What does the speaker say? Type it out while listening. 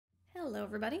Hello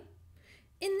everybody.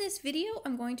 In this video,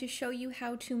 I'm going to show you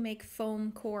how to make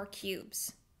foam core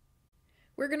cubes.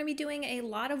 We're going to be doing a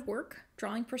lot of work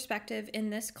drawing perspective in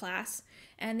this class,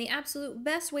 and the absolute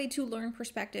best way to learn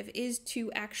perspective is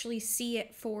to actually see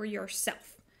it for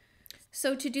yourself.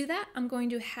 So to do that, I'm going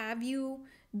to have you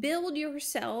build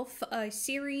yourself a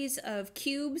series of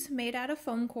cubes made out of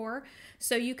foam core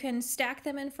so you can stack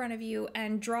them in front of you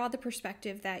and draw the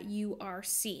perspective that you are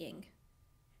seeing.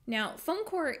 Now, foam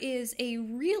core is a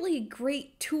really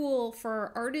great tool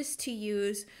for artists to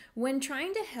use when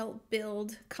trying to help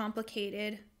build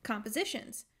complicated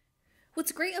compositions.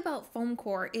 What's great about foam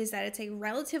core is that it's a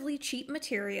relatively cheap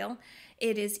material.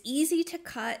 It is easy to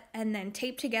cut and then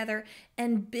tape together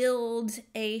and build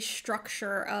a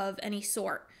structure of any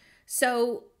sort.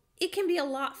 So it can be a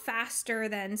lot faster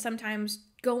than sometimes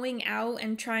going out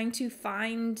and trying to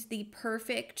find the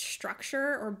perfect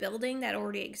structure or building that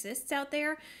already exists out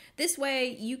there. This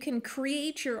way you can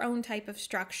create your own type of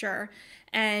structure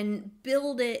and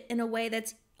build it in a way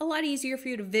that's a lot easier for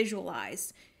you to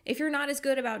visualize. If you're not as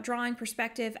good about drawing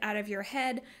perspective out of your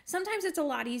head, sometimes it's a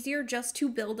lot easier just to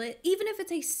build it, even if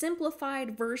it's a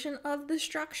simplified version of the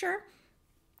structure.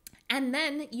 And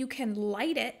then you can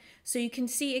light it so you can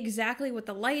see exactly what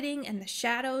the lighting and the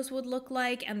shadows would look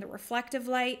like and the reflective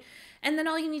light. And then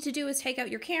all you need to do is take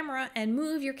out your camera and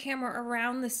move your camera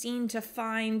around the scene to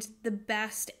find the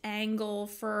best angle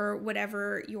for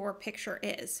whatever your picture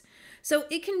is. So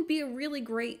it can be a really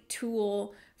great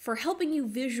tool for helping you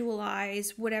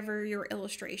visualize whatever your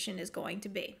illustration is going to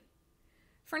be.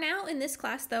 For now, in this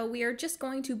class though, we are just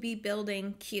going to be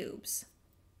building cubes.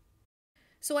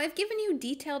 So I've given you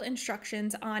detailed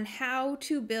instructions on how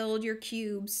to build your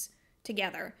cubes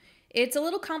together. It's a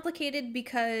little complicated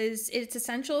because it's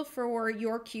essential for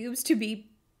your cubes to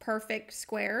be perfect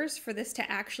squares for this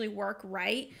to actually work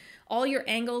right. All your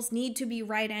angles need to be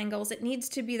right angles. It needs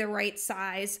to be the right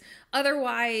size.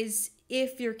 Otherwise,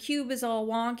 if your cube is all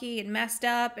wonky and messed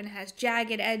up and has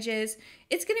jagged edges,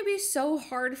 it's going to be so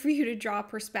hard for you to draw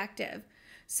perspective.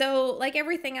 So like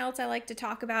everything else I like to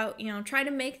talk about, try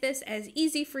to make this as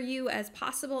easy for you as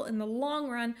possible in the long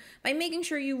run by making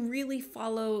sure you really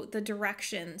follow the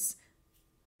directions.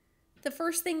 The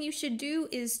first thing you should do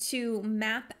is to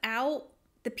map out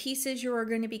the pieces you are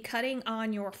going to be cutting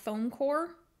on your foam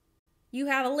core. You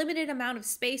have a limited amount of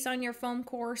space on your foam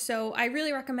core, so I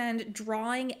really recommend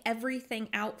drawing everything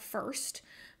out first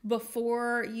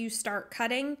before you start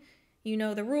cutting. You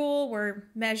know the rule where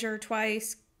measure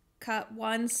twice, cut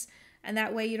once, and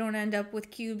that way you don't end up with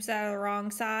cubes that are the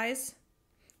wrong size.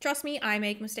 Trust me, I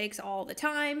make mistakes all the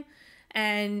time,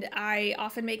 and I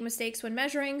often make mistakes when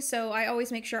measuring, so I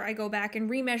always make sure I go back and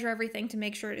remeasure everything to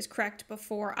make sure it is correct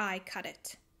before I cut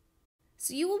it.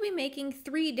 So you will be making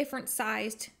 3 different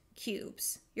sized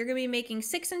cubes. You're going to be making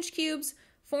 6-inch cubes,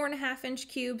 4.5-inch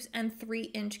cubes, and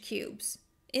 3-inch cubes.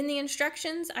 In the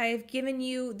instructions, I've given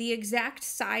you the exact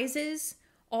sizes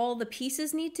all the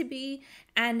pieces need to be,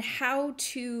 and how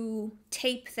to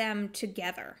tape them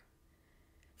together.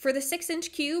 For the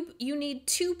 6-inch cube, you need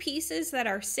 2 pieces that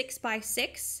are 6 by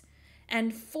 6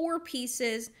 and 4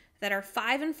 pieces that are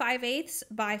 5 5/8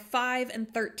 by 5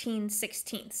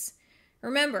 13/16.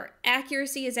 Remember,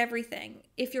 accuracy is everything.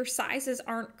 If your sizes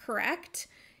aren't correct,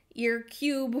 your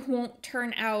cube won't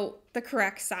turn out the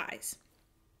correct size.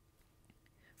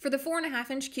 For the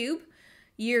 4.5-inch cube,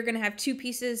 you're going to have 2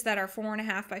 pieces that are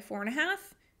 4.5 by 4.5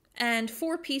 and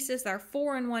 4 pieces that are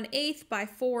 4 1/8 by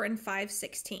 4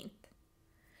 5/16.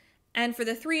 And for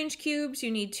the 3-inch cubes,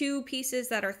 you need 2 pieces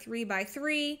that are 3 by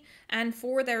 3 and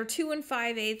 4 that are 2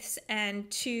 5/8 and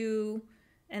 2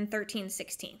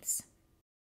 13/16.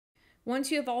 Once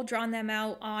you have all drawn them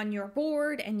out on your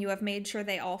board and you have made sure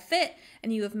they all fit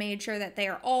and you have made sure that they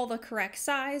are all the correct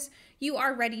size, you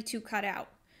are ready to cut out.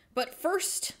 But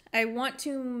first, I want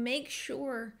to make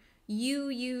sure you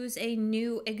use a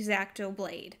new X-Acto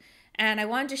blade. And I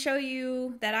wanted to show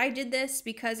you that I did this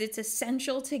because it's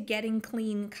essential to getting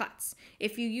clean cuts.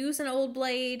 If you use an old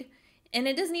blade, and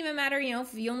it doesn't even matter,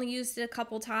 if you only used it a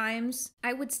couple times,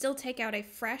 I would still take out a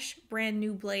fresh, brand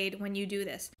new blade when you do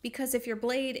this. Because if your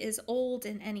blade is old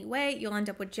in any way, you'll end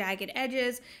up with jagged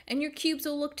edges, and your cubes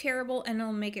will look terrible, and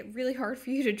it'll make it really hard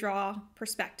for you to draw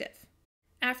perspective.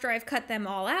 After I've cut them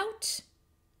all out,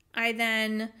 I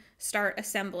then start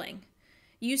assembling.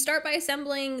 You start by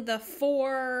assembling the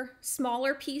 4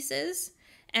 smaller pieces,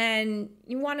 and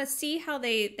you want to see how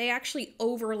they actually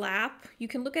overlap. You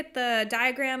can look at the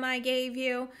diagram I gave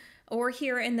you or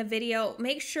here in the video.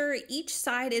 Make sure each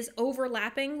side is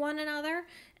overlapping one another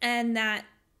and that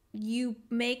you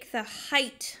make the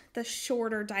height the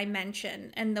shorter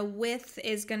dimension, and the width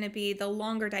is going to be the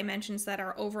longer dimensions that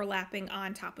are overlapping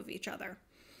on top of each other.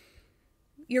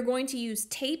 You're going to use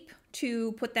tape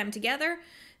to put them together.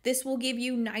 This will give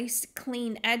you nice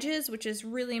clean edges, which is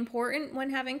really important when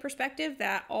having perspective,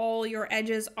 that all your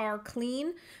edges are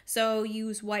clean. So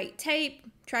use white tape,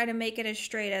 try to make it as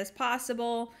straight as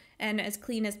possible and as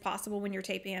clean as possible when you're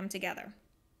taping them together.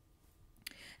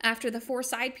 After the 4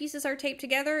 side pieces are taped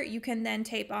together, you can then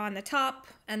tape on the top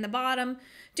and the bottom,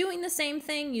 doing the same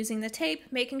thing using the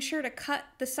tape, making sure to cut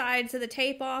the sides of the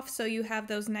tape off so you have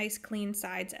those nice clean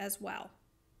sides as well.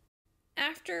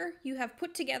 After you have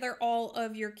put together all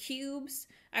of your cubes,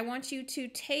 I want you to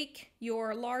take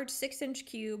your large 6-inch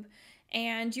cube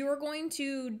and you are going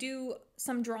to do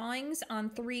some drawings on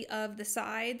 3 of the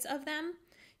sides of them.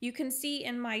 You can see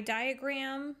in my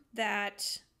diagram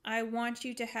that I want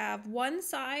you to have one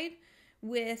side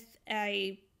with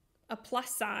a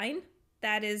plus sign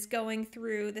that is going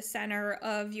through the center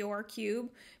of your cube.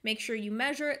 Make sure you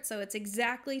measure it so it's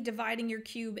exactly dividing your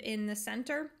cube in the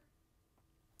center,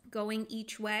 going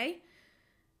each way.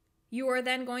 You are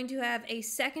then going to have a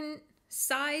second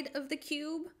side of the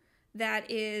cube that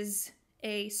is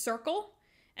a circle,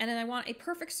 and then I want a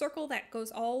perfect circle that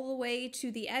goes all the way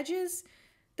to the edges.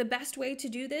 The best way to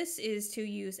do this is to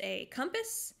use a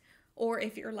compass, or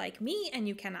if you're like me and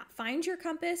you cannot find your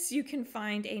compass, you can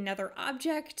find another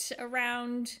object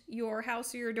around your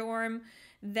house or your dorm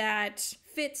that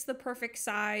fits the perfect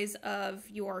size of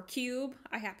your cube.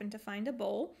 I happen to find a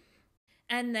bowl.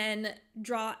 And then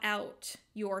draw out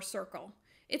your circle.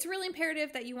 It's really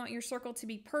imperative that you want your circle to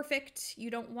be perfect. You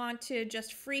don't want to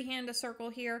just freehand a circle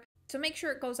here. So make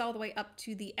sure it goes all the way up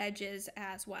to the edges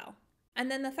as well.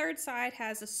 And then the third side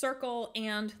has a circle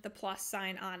and the plus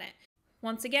sign on it.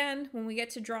 Once again, when we get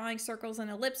to drawing circles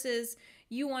and ellipses,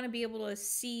 you want to be able to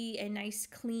see a nice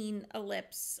clean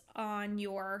ellipse on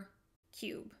your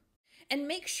cube. And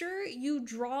make sure you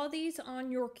draw these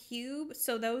on your cube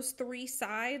so those 3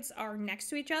 sides are next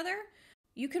to each other.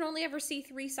 You can only ever see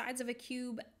 3 sides of a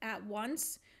cube at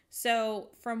once. So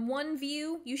from one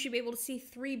view, you should be able to see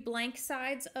 3 blank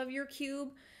sides of your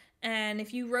cube. And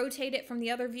if you rotate it from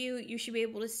the other view, you should be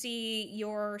able to see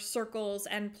your circles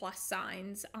and plus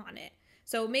signs on it.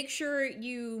 So make sure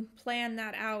you plan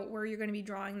that out where you're going to be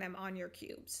drawing them on your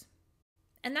cubes.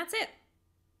 And that's it.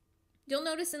 You'll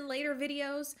notice in later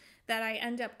videos that I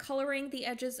end up coloring the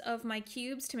edges of my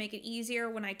cubes to make it easier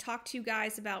when I talk to you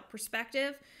guys about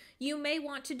perspective. You may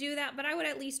want to do that, but I would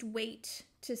at least wait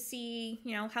to see,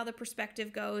 how the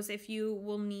perspective goes, if you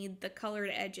will need the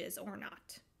colored edges or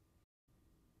not.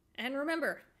 And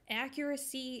remember,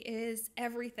 accuracy is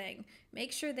everything.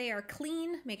 Make sure they are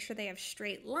clean, make sure they have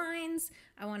straight lines.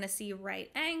 I want to see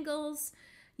right angles.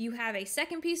 You have a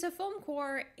second piece of foam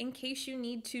core in case you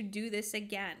need to do this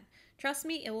again. Trust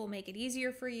me, it will make it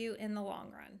easier for you in the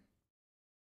long run.